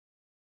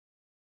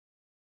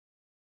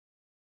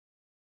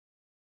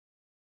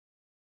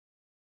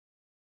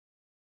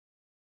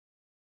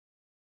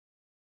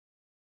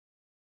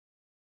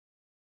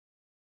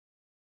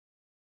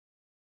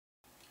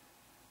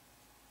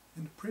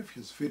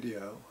previous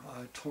video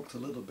I talked a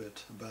little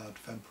bit about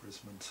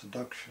vampirism and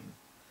seduction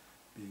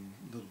being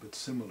a little bit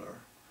similar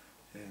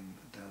in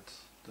that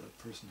the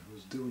person who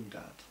is doing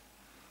that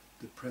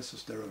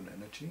depresses their own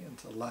energy and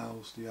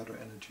allows the other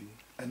energy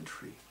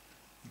entry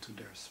into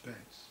their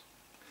space.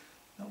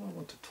 Now I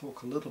want to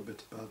talk a little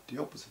bit about the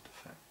opposite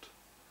effect.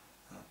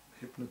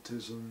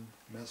 Hypnotism,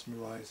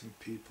 mesmerizing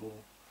people,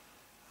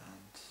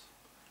 and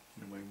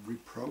in a way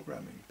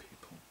reprogramming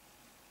people.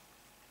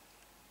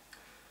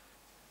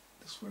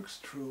 This works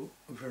through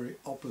a very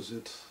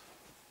opposite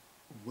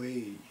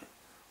way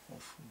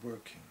of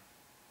working.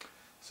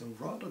 So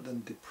rather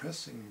than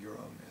depressing your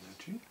own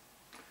energy,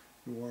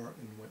 you are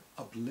in a way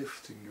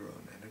uplifting your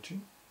own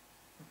energy,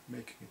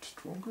 making it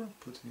stronger,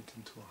 putting it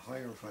into a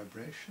higher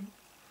vibration,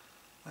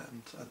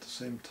 and at the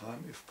same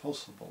time, if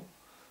possible,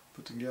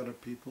 putting the other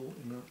people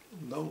in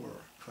a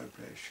lower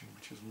vibration,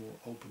 which is more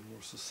open,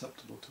 more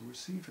susceptible to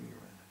receiving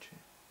your energy.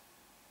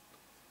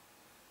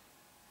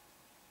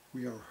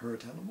 We are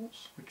herd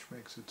animals, which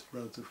makes it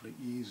relatively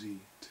easy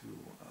to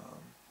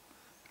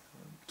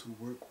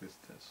work with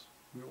this.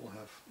 We all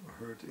have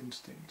herd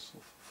instincts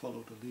of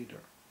follow the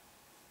leader.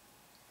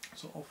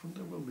 So often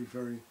there will be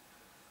very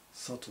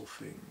subtle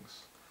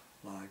things,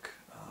 like,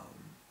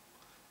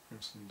 for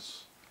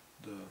instance,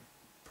 the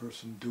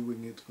person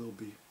doing it will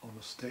be on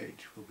a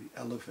stage, will be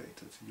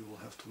elevated. You will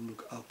have to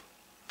look up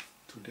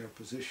to their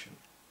position.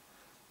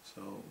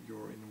 So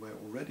you're in a way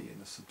already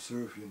in a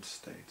subservient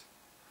state.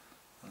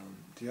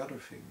 The other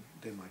thing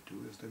they might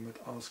do is they might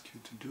ask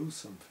you to do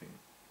something.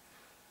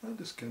 And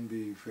this can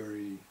be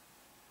very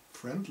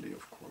friendly,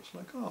 of course,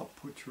 like, oh,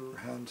 put your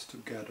hands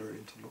together,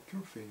 interlock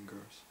your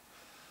fingers.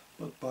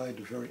 But by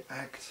the very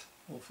act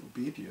of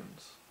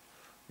obedience,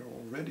 you're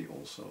already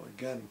also,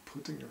 again,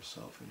 putting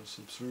yourself in a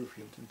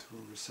subservient into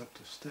a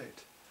receptive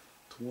state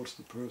towards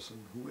the person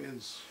who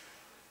is,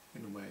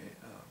 in a way,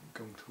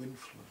 going to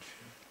influence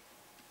you.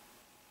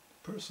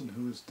 The person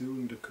who is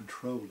doing the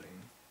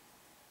controlling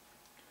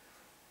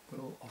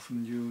will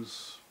often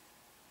use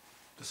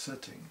the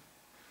setting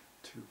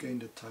to gain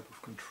that type of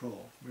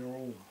control. We are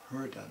all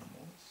herd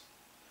animals,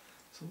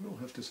 so we all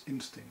have this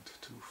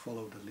instinct to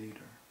follow the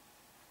leader.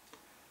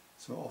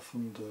 So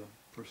often the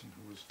person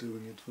who is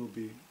doing it will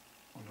be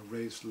on a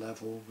raised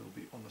level, will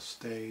be on a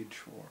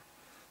stage, or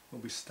will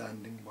be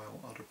standing while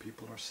other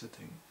people are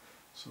sitting.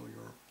 So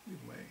you're in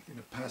a way in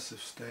a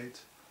passive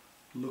state,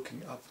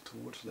 looking up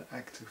towards the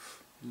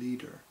active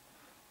leader,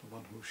 the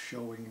one who's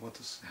showing what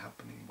is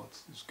happening, what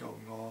is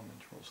going on, and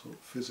you're also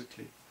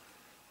physically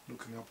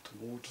looking up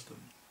towards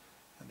them.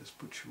 And this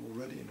puts you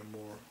already in a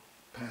more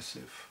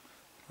passive,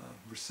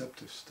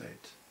 receptive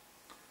state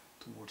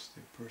towards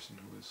the person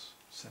who is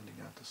sending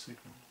out the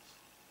signals.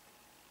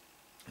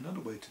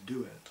 Another way to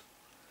do it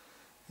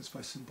is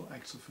by simple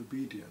acts of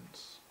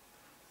obedience,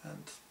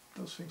 and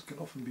those things can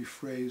often be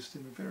phrased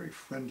in a very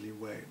friendly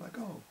way, like,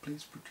 oh,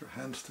 please put your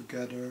hands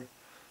together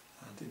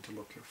and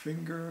interlock your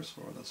fingers,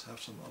 or let's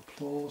have some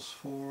applause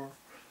for,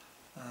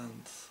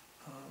 and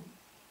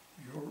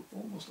you're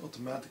almost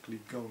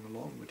automatically going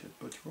along with it,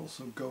 but you're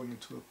also going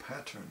into a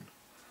pattern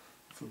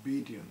of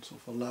obedience,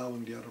 of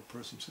allowing the other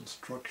person's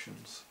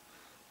instructions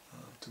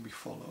to be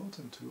followed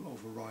and to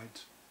override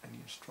any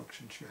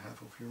instructions you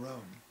have of your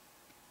own.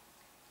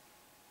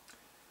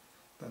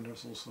 Then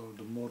there's also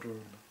the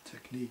modern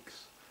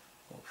techniques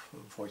of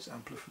voice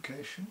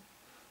amplification.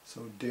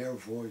 So their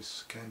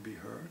voice can be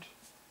heard.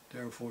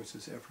 Their voice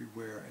is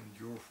everywhere and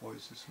your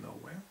voice is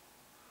nowhere.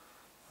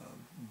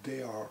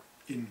 They are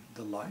in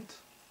the light.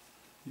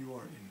 You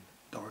are in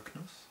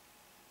darkness.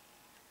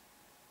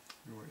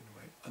 You are in a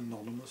way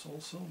anonymous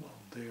also, while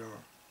they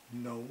are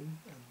known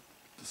and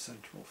the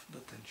center of the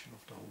attention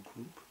of the whole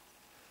group,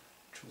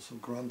 which also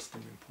grants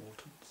them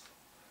importance.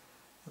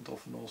 And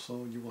often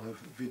also you will have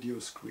video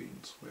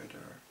screens where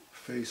their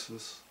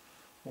faces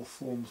or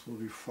forms will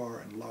be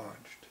far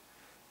enlarged,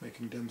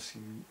 making them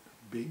seem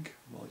big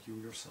while you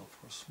yourself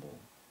are small.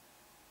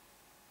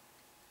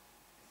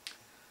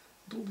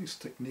 And all these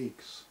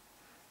techniques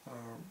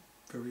are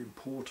very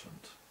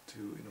important to,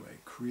 in a way,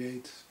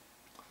 create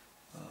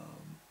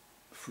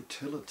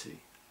fertility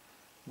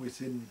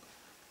within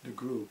the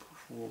group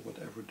for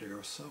whatever they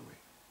are sowing.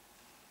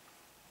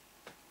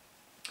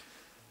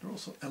 They're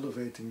also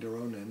elevating their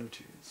own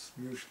energies.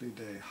 Usually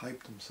they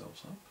hype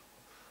themselves up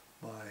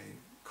by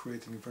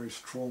creating a very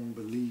strong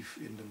belief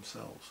in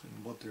themselves,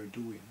 in what they're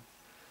doing.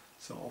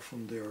 So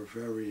often they are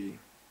very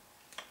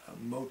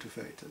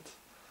motivated.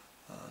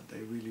 They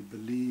really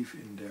believe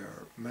in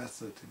their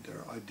method, in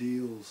their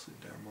ideals,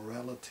 in their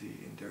morality,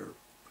 in their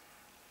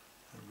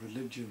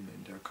religion,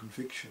 in their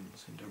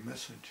convictions, in their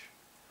message.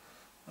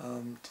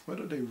 And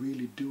whether they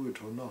really do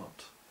it or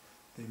not,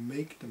 they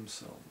make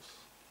themselves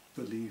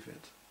believe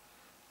it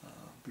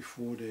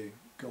before they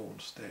go on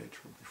stage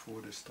or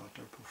before they start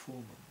their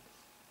performance.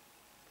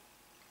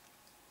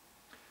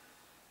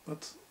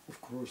 But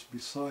of course,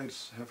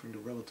 besides having the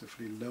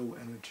relatively low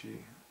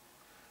energy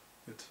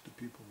with the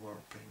people who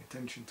are paying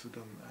attention to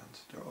them and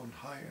their own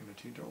high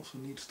energy, there also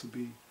needs to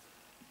be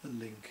a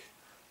link.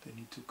 They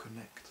need to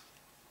connect.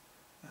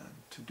 And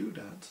to do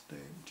that, they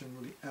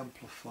generally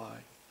amplify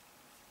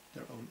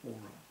their own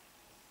aura.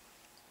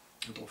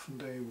 And often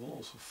they will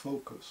also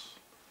focus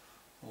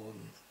on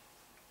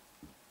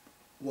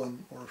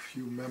one or a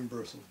few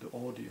members of the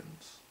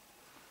audience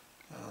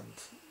and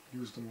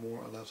use them more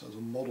or less as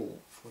a model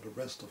for the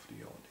rest of the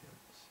audience.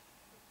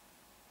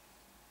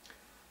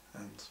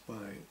 And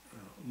by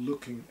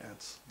looking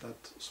at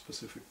that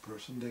specific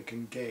person, they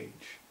can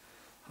gauge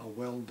how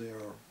well they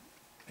are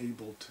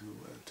able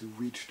to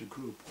reach the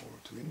group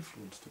or to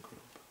influence the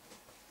group.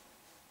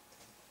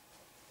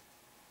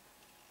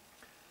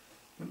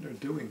 When they're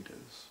doing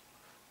this,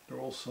 they're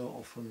also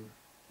often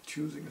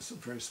choosing a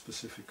very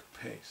specific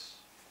pace.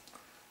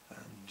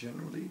 And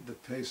generally the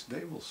pace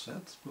they will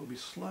set will be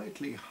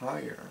slightly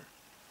higher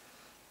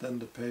than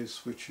the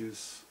pace which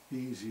is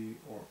easy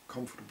or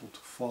comfortable to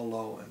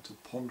follow and to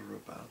ponder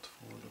about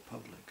for the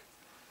public.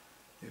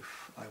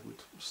 If I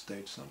would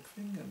state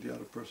something and the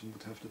other person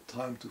would have the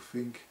time to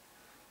think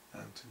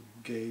and to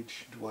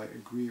gauge, do I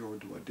agree or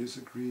do I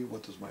disagree,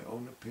 what is my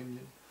own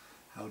opinion,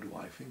 how do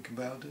I think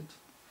about it,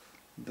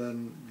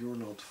 then you're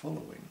not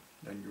following,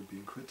 then you're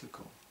being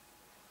critical.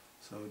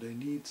 So they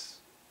need,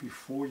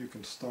 before you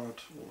can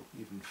start or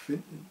even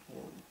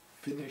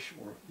finish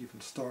or even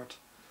start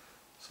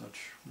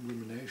such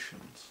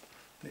ruminations,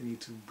 they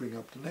need to bring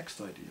up the next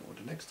idea or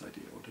the next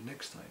idea or the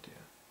next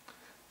idea.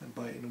 And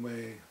by, in a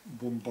way,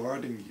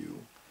 bombarding you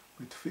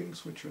with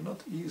things which are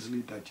not easily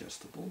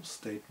digestible,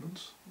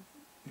 statements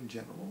in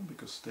general,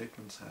 because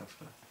statements have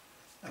an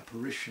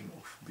apparition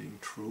of being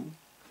true,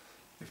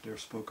 if they're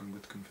spoken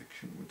with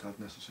conviction, without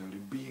necessarily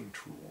being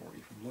true or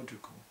even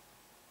logical.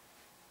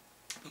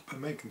 But by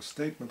making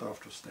statement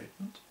after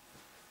statement,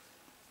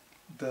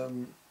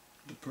 then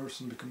the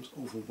person becomes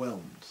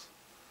overwhelmed,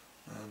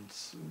 and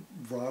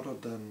rather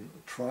than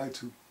try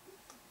to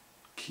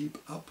keep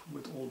up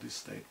with all these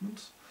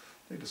statements,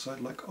 they decide,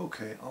 like,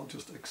 okay, I'll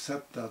just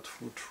accept that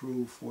for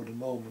true for the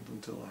moment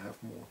until I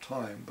have more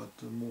time, but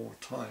the more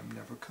time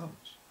never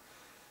comes.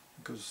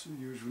 Because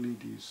usually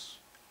these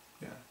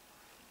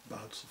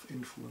bouts of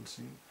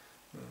influencing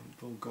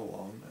will go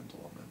on and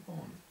on and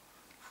on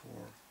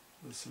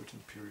for a certain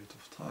period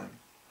of time.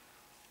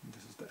 And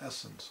this is the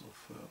essence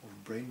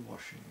of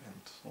brainwashing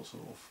and also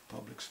of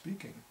public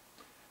speaking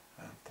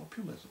and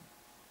populism.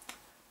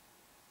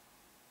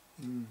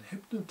 In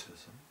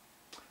hypnotism,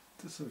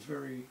 it is a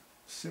very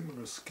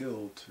similar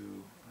skill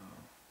to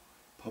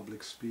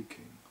public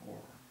speaking or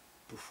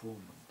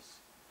performance.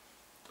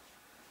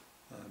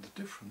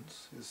 The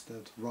difference is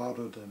that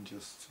rather than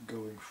just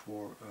going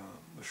for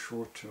a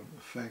short-term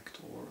effect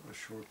or a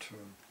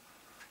short-term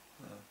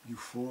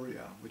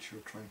euphoria which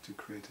you're trying to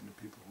create in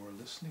the people who are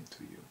listening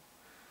to you,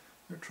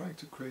 you're trying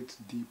to create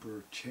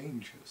deeper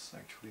changes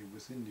actually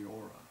within the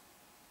aura.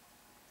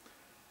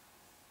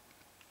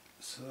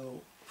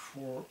 So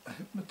for a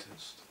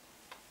hypnotist,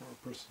 or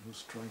a person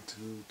who's trying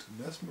to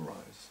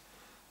mesmerize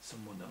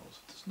someone else,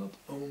 it is not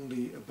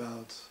only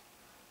about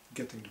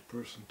getting the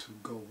person to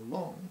go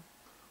along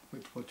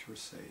with what you're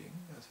saying,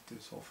 as it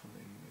is often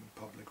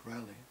in public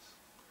rallies.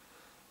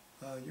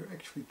 You're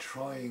actually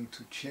trying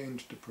to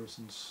change the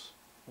person's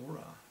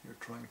aura. You're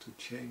trying to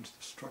change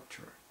the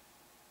structure.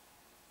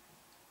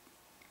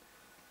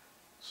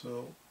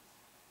 So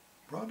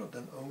rather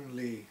than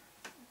only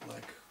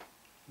like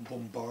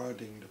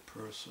bombarding the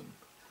person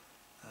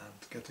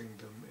and getting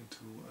them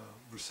into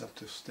a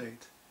receptive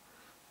state,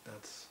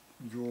 that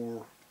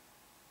your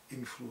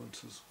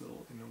influences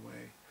will in a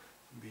way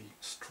be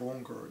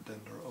stronger than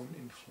their own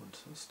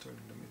influences,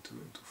 turning them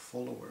into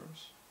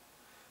followers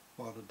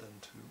rather than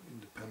to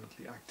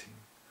independently acting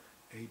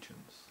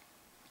agents.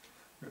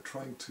 We're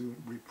trying to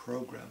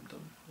reprogram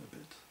them a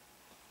bit.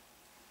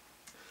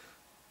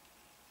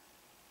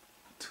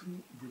 To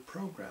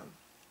reprogram,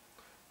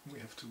 we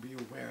have to be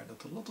aware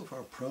that a lot of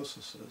our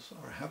processes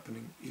are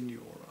happening in the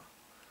aura.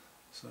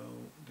 So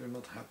they're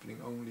not happening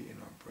only in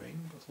our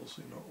brain, but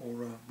also in our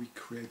aura. We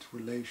create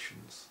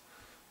relations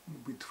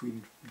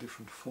between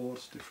different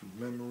thoughts, different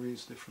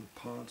memories, different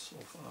parts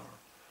of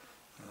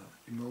our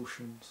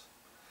emotions.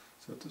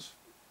 So it is,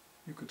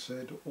 you could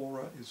say the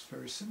aura is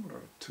very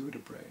similar to the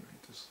brain.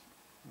 It is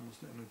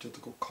almost an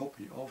energetical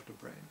copy of the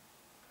brain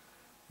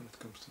when it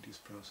comes to these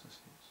processes.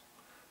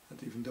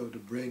 And even though the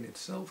brain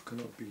itself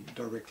cannot be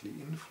directly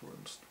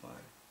influenced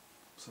by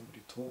somebody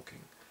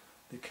talking,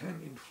 they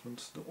can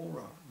influence the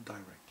aura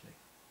directly.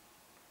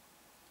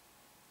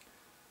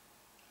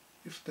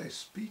 If they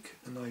speak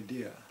an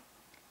idea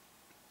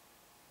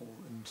or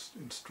an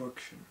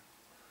instruction,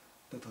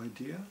 that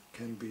idea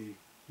can be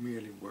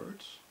merely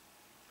words,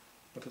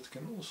 but it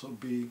can also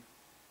be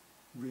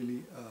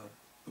really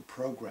a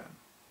program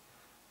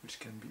which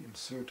can be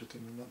inserted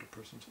in another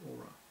person's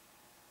aura.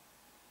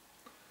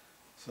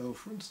 So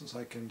for instance,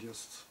 I can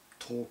just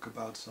talk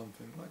about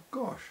something like,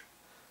 gosh,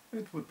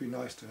 it would be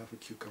nice to have a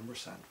cucumber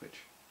sandwich.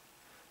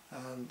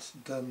 And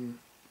then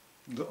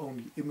the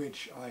only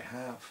image I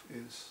have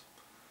is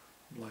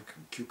like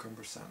a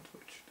cucumber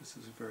sandwich. This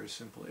is a very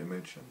simple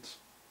image, and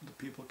the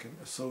people can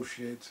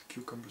associate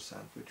cucumber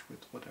sandwich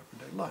with whatever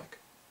they like.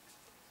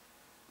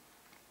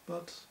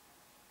 But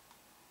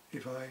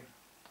if I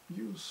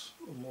use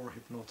a more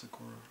hypnotic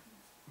or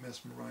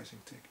mesmerizing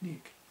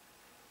technique,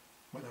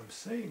 when I'm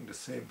saying the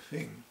same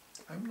thing,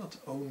 I'm not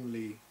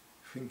only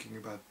thinking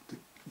about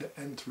the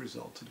end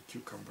result to the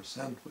cucumber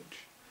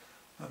sandwich.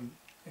 I'm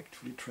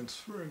actually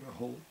transferring a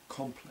whole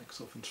complex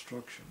of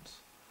instructions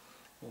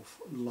of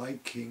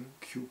liking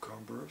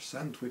cucumber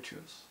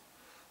sandwiches,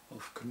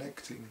 of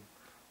connecting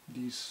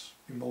these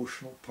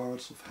emotional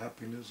parts of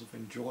happiness, of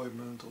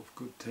enjoyment, of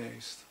good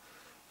taste,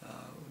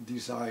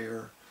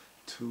 desire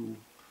to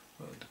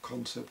the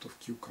concept of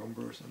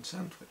cucumbers and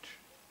sandwich.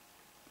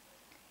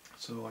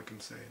 So I can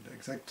say the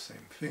exact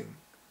same thing.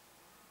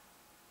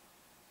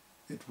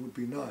 It would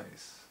be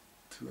nice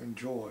to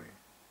enjoy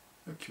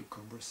a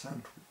cucumber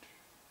sandwich.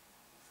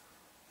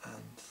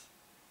 And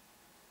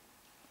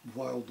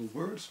while the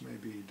words may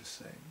be the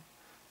same,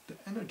 the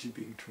energy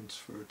being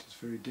transferred is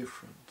very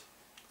different.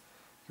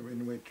 You're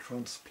in a way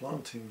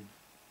transplanting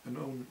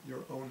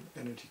your own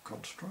energy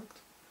construct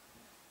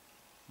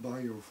by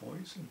your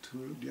voice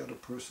into the other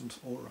person's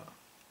aura.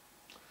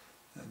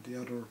 And the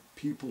other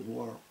people who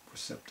are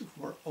receptive,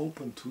 who are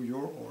open to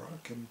your aura,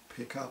 can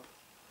pick up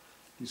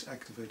these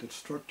activated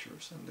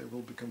structures, and they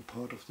will become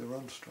part of their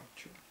own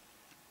structure.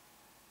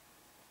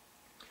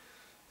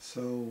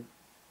 So,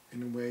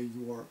 in a way,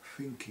 you are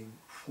thinking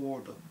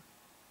for them,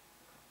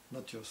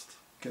 not just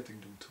getting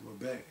them to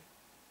obey,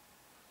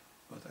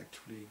 but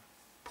actually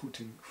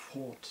putting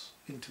thoughts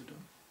into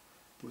them,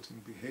 putting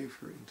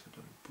behavior into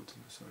them,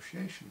 putting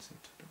associations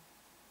into them.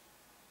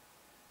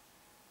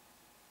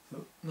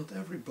 So not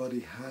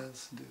everybody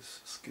has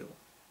this skill.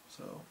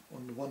 So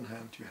on the one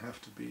hand, you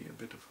have to be a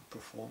bit of a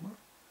performer.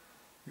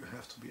 You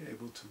have to be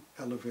able to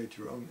elevate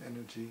your own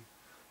energy,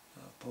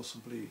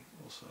 possibly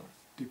also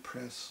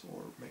depress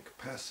or make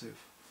passive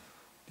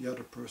the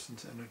other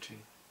person's energy.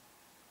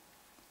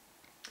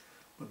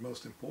 But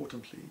most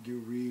importantly, you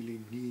really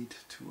need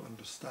to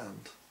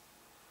understand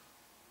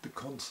the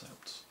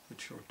concepts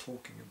which you're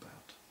talking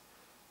about.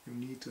 You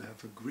need to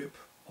have a grip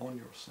on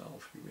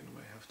yourself. You in a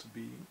way have to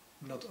be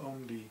not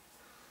only,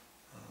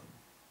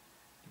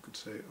 you could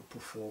say, a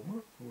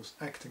performer who's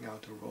acting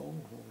out a role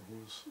or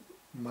who's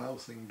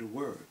mouthing the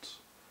words,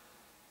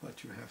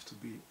 but you have to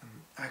be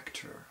an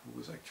actor who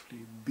is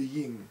actually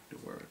being the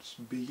words,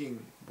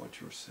 being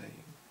what you're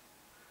saying.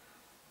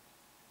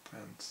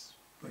 And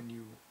when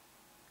you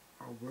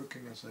are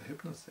working as a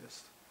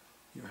hypnotist,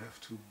 you have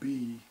to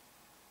be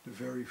the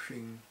very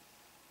thing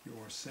you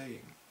are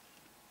saying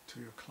to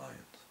your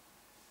client.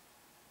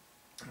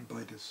 And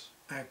by this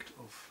act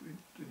of,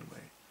 in a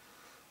way,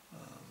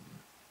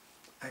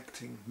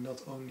 acting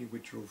not only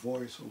with your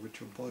voice or with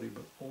your body,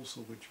 but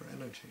also with your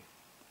energy,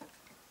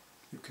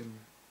 you can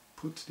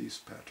put these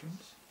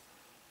patterns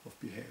of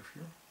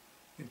behavior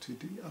into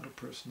the other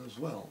person as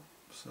well.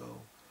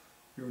 So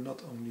you're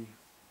not only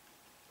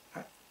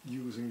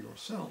using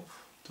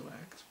yourself to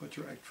act, but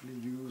you're actually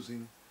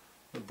using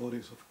the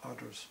bodies of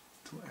others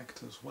to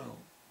act as well.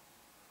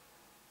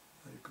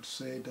 You could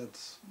say that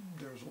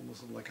there's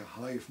almost like a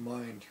hive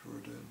mind.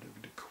 You're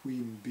the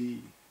queen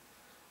bee,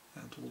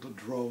 and all the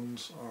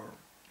drones are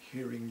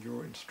hearing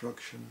your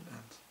instruction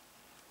and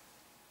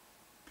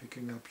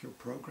picking up your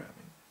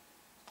programming.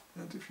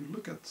 And if you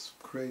look at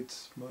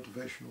great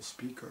motivational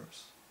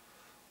speakers,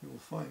 you will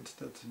find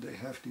that they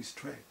have these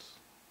traits.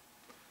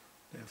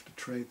 They have the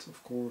trait,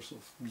 of course,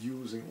 of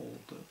using all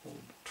the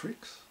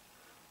tricks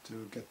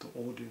to get the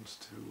audience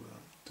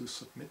to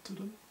submit to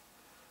them.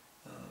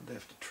 They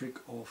have the trick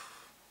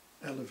of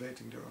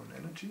elevating their own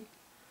energy,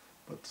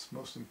 but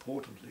most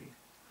importantly,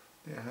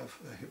 they have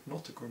a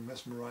hypnotic or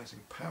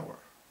mesmerizing power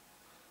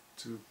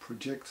to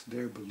project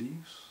their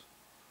beliefs,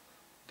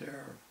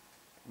 their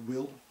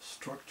will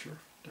structure,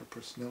 their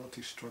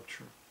personality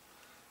structure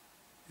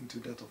into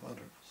that of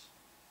others.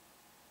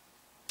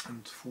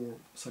 And for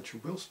such a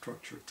will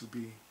structure to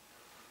be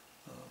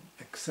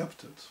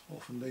accepted,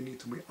 often they need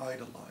to be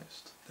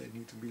idolized, they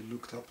need to be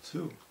looked up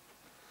to,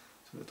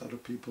 so that other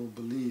people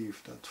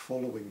believe that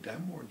following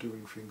them or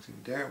doing things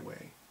in their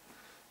way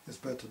is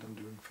better than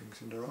doing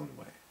things in their own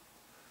way.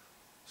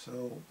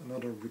 So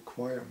another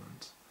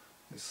requirement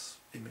is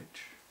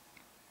image,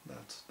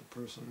 that the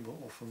person will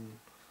often,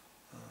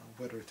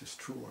 whether it is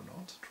true or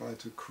not, try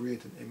to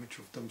create an image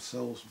of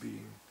themselves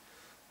being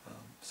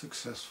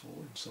successful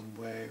in some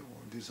way,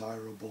 or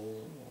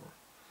desirable, or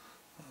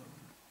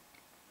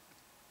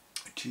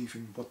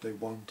achieving what they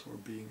want, or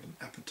being an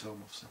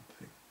epitome of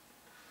something.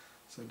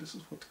 So this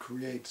is what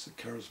creates a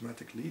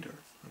charismatic leader,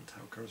 and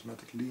how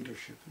charismatic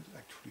leadership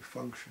actually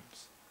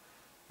functions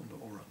on the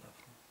aura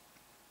level.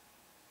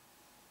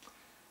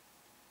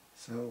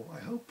 So I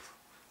hope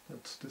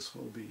that this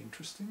will be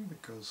interesting,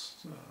 because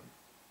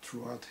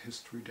throughout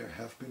history there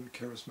have been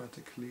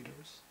charismatic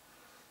leaders,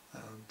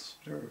 and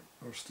they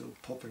are still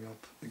popping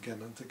up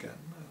again and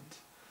again, and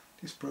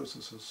these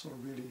processes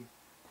are really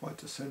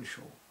quite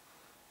essential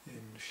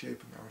in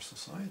shaping our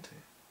society.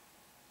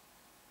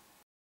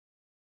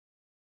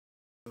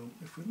 So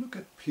if we look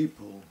at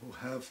people who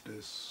have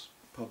this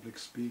public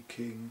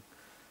speaking,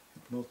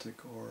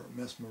 hypnotic or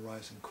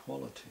mesmerizing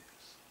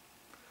qualities,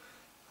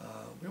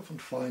 We often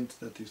find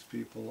that these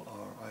people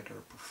are either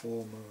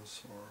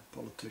performers or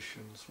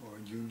politicians or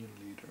union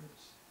leaders.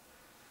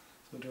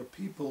 So there are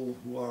people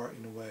who are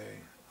in a way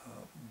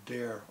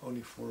there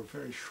only for a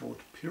very short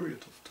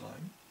period of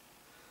time,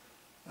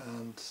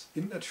 and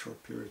in that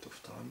short period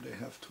of time they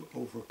have to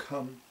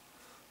overcome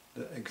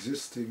the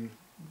existing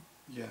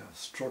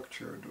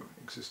structure,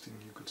 the existing,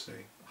 you could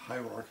say,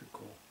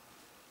 hierarchical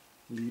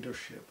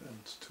leadership,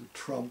 and to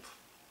trump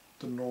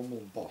the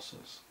normal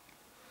bosses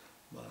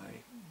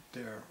by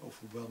their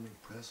overwhelming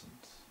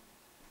presence.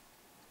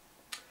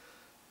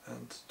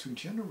 And to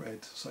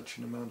generate such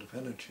an amount of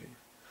energy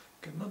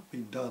cannot be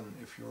done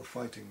if you're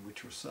fighting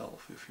with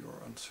yourself, if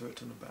you're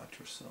uncertain about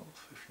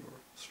yourself, if you're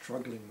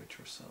struggling with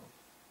yourself.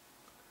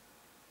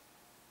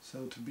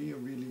 So to be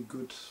really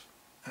good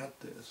at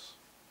this,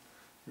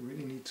 you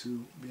really need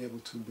to be able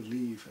to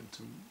believe and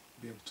to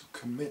be able to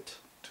commit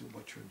to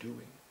what you're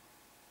doing.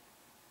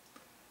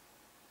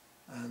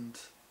 And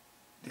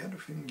the other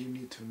thing you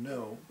need to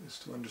know is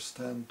to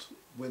understand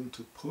when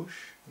to push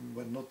and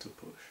when not to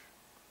push.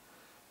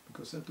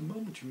 Because at the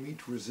moment you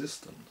meet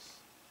resistance,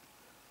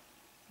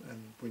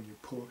 and when you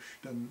push,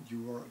 then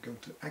you are going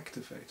to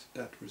activate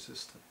that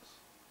resistance.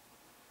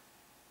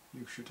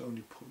 You should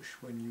only push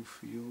when you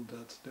feel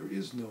that there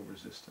is no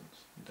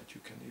resistance, that you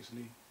can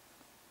easily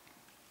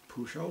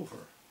push over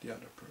the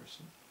other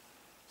person.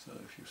 So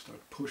if you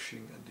start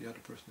pushing and the other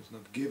person is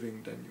not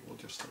giving, then you will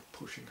just start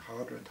pushing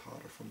harder and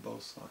harder from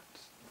both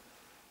sides.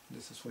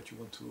 This is what you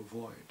want to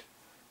avoid.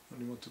 You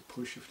only want to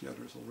push if the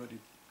other is already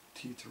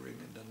teetering,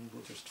 and then it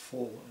will just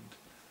fall and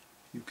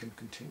you can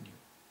continue.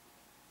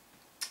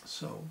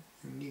 So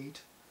you need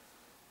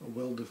a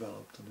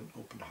well-developed and an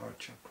open heart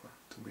chakra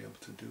to be able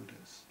to do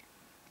this.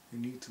 You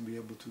need to be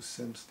able to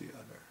sense the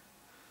other,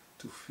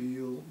 to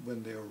feel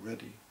when they are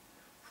ready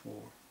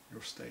for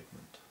your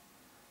statement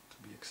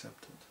to be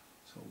accepted.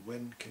 So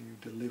when can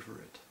you deliver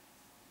it?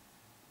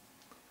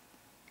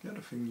 The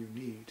other thing you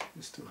need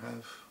is to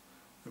have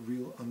a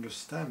real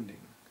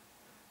understanding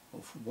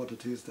of what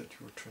it is that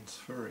you're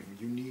transferring.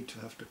 You need to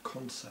have the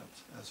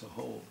concept as a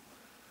whole.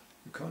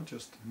 You can't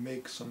just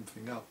make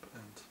something up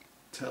and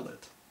tell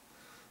it,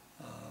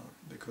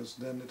 because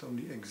then it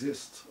only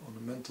exists on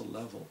a mental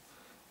level.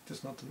 It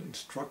is not an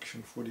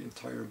instruction for the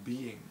entire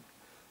being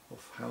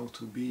of how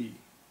to be.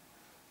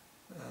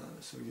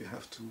 So you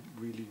have to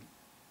really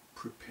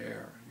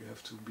prepare, you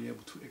have to be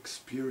able to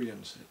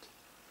experience it.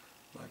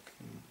 Like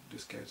in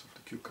this case of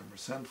the cucumber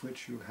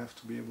sandwich, you have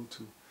to be able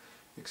to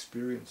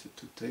experience it,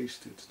 to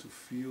taste it, to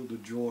feel the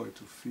joy,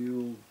 to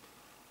feel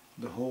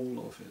the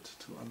whole of it,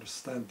 to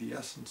understand the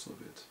essence of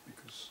it,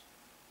 because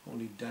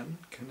only then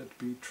can it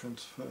be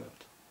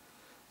transferred.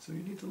 So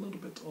you need a little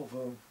bit of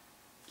a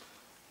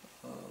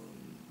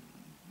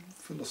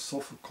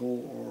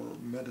philosophical or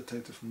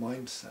meditative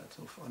mindset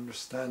of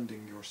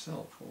understanding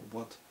yourself, or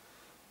what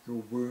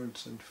your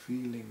words and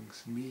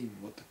feelings mean,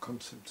 what the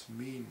concepts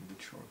mean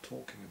which you are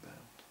talking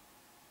about.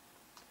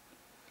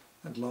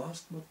 And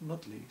last but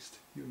not least,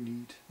 you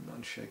need an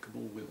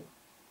unshakable will.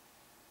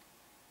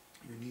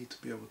 You need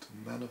to be able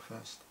to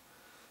manifest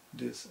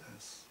this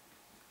as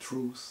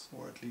truth,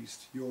 or at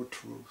least your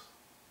truth,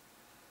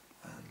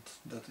 and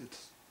that it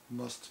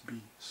must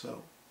be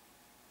so.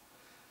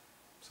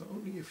 So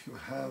only if you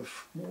have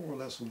more or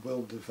less a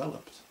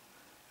well-developed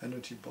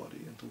energy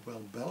body and a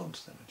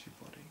well-balanced energy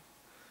body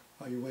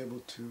are you able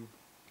to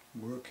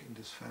work in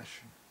this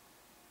fashion.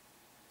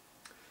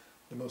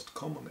 The most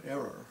common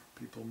error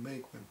people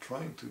make when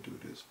trying to do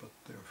this, but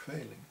they're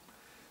failing,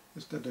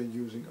 is that they're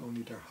using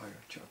only their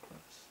higher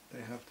chakras.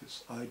 They have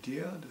this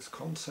idea, this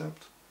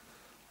concept,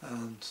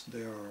 and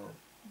they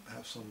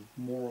have some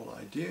moral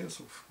ideas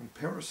of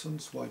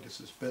comparisons, why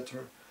this is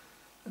better,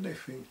 and they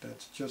think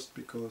that just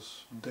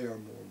because they are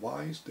more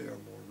wise, they are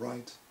more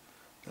right,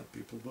 that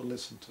people will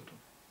listen to them.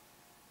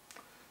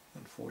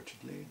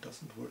 Unfortunately, it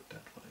doesn't work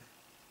that way.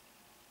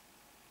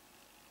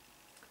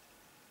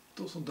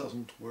 It also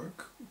doesn't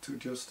work to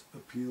just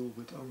appeal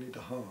with only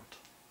the heart.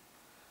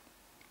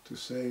 To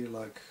say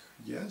like,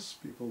 yes,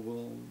 people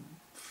will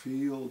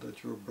feel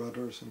that you're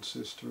brothers and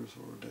sisters,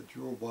 or that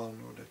you're one,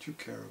 or that you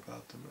care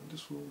about them, and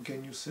this will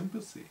gain you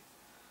sympathy.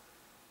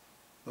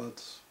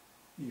 But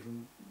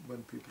even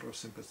when people are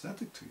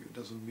sympathetic to you,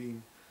 doesn't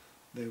mean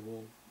they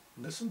will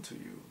listen to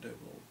you, they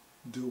will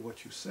do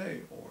what you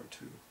say, or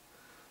to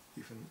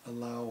even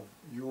allow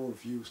your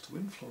views to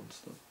influence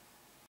them.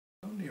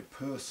 Only a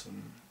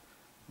person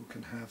who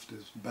can have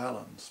this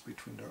balance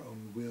between their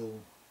own will,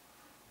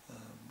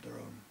 their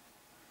own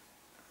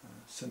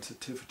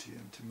sensitivity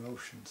and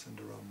emotions, and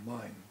their own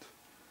mind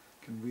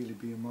can really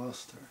be a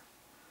master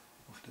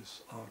of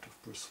this art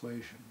of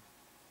persuasion.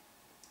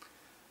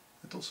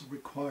 It also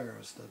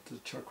requires that the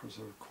chakras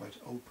are quite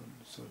open,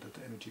 so that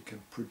the energy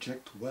can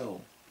project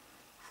well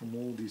from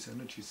all these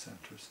energy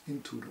centers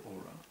into the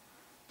aura,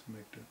 to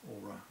make the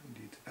aura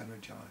indeed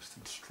energized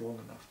and strong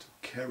enough to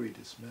carry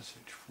this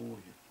message for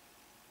you.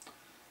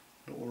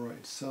 The aura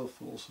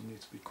itself will also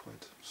need to be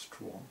quite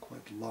strong,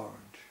 quite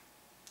large.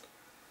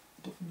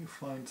 But often you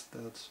find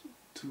that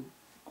to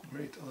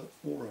create an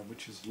aura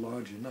which is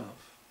large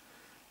enough,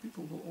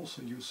 people will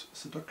also use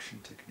seduction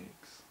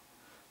techniques.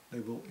 They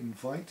will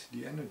invite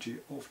the energy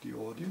of the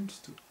audience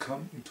to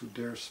come into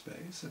their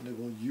space, and they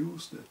will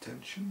use the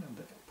attention and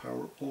the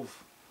power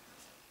of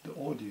the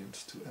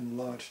audience to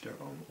enlarge their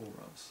own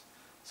auras,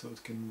 so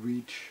it can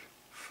reach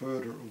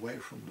further away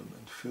from them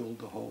and fill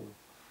the whole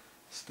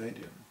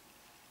stadium.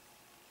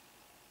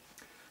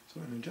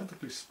 So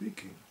energetically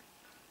speaking,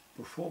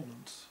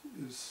 performance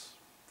is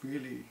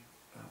really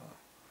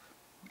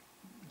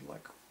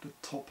like the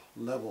top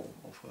level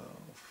of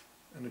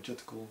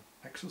energetical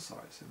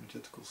exercise,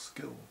 energetical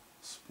skill,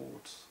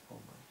 sports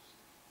almost.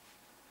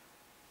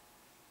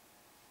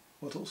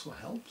 What also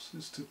helps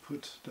is to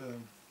put the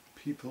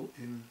people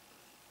in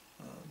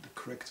the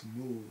correct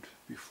mood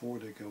before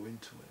they go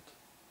into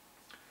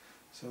it.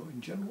 So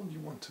in general you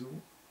want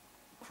to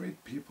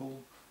create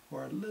people who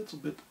are a little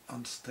bit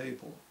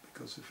unstable,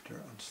 because if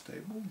they're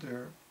unstable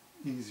they're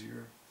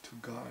easier to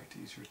guide,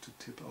 easier to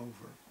tip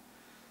over.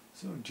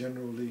 So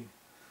generally,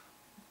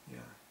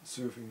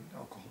 serving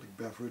alcoholic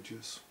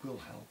beverages will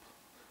help.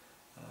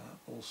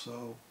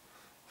 Also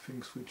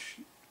things which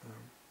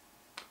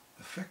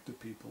affect the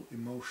people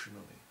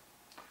emotionally,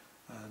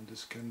 and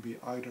this can be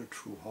either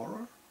through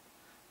horror,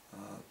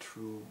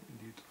 through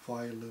indeed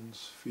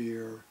violence,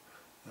 fear,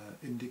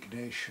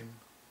 indignation,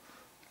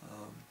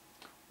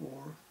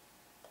 or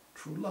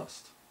through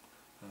lust.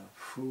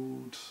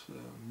 Food,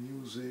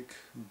 music,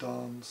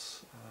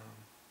 dance,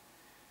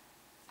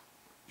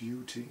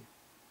 beauty.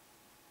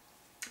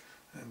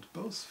 And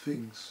both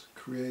things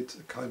create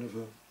a kind of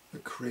a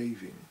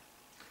craving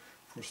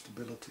for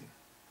stability.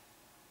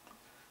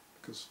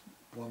 Because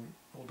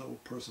although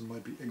a person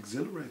might be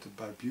exhilarated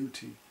by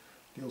beauty,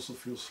 they also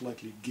feel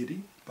slightly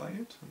giddy by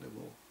it, and they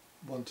will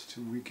want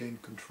to regain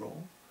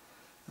control.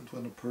 And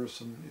when a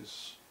person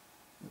is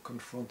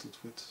confronted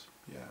with,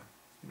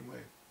 in a way,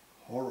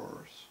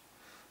 horrors,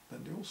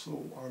 then they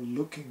also are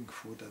looking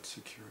for that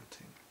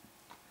security.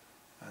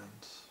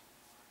 And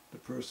the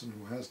person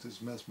who has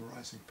this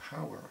mesmerizing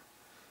power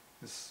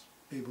is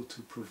able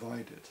to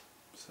provide it.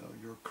 So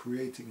you're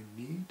creating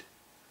a need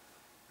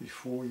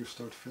before you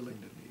start filling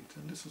the need.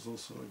 And this is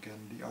also,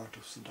 again, the art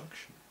of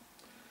seduction.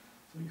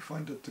 So you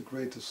find that the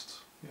greatest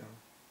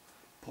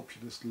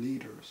populist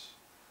leaders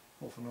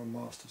often are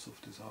masters of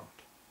this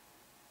art.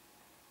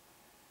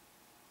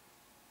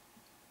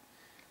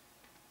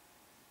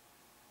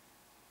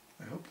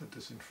 I hope that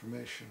this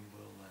information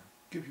will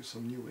give you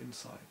some new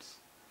insights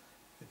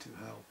into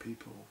how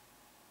people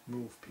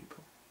move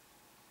people.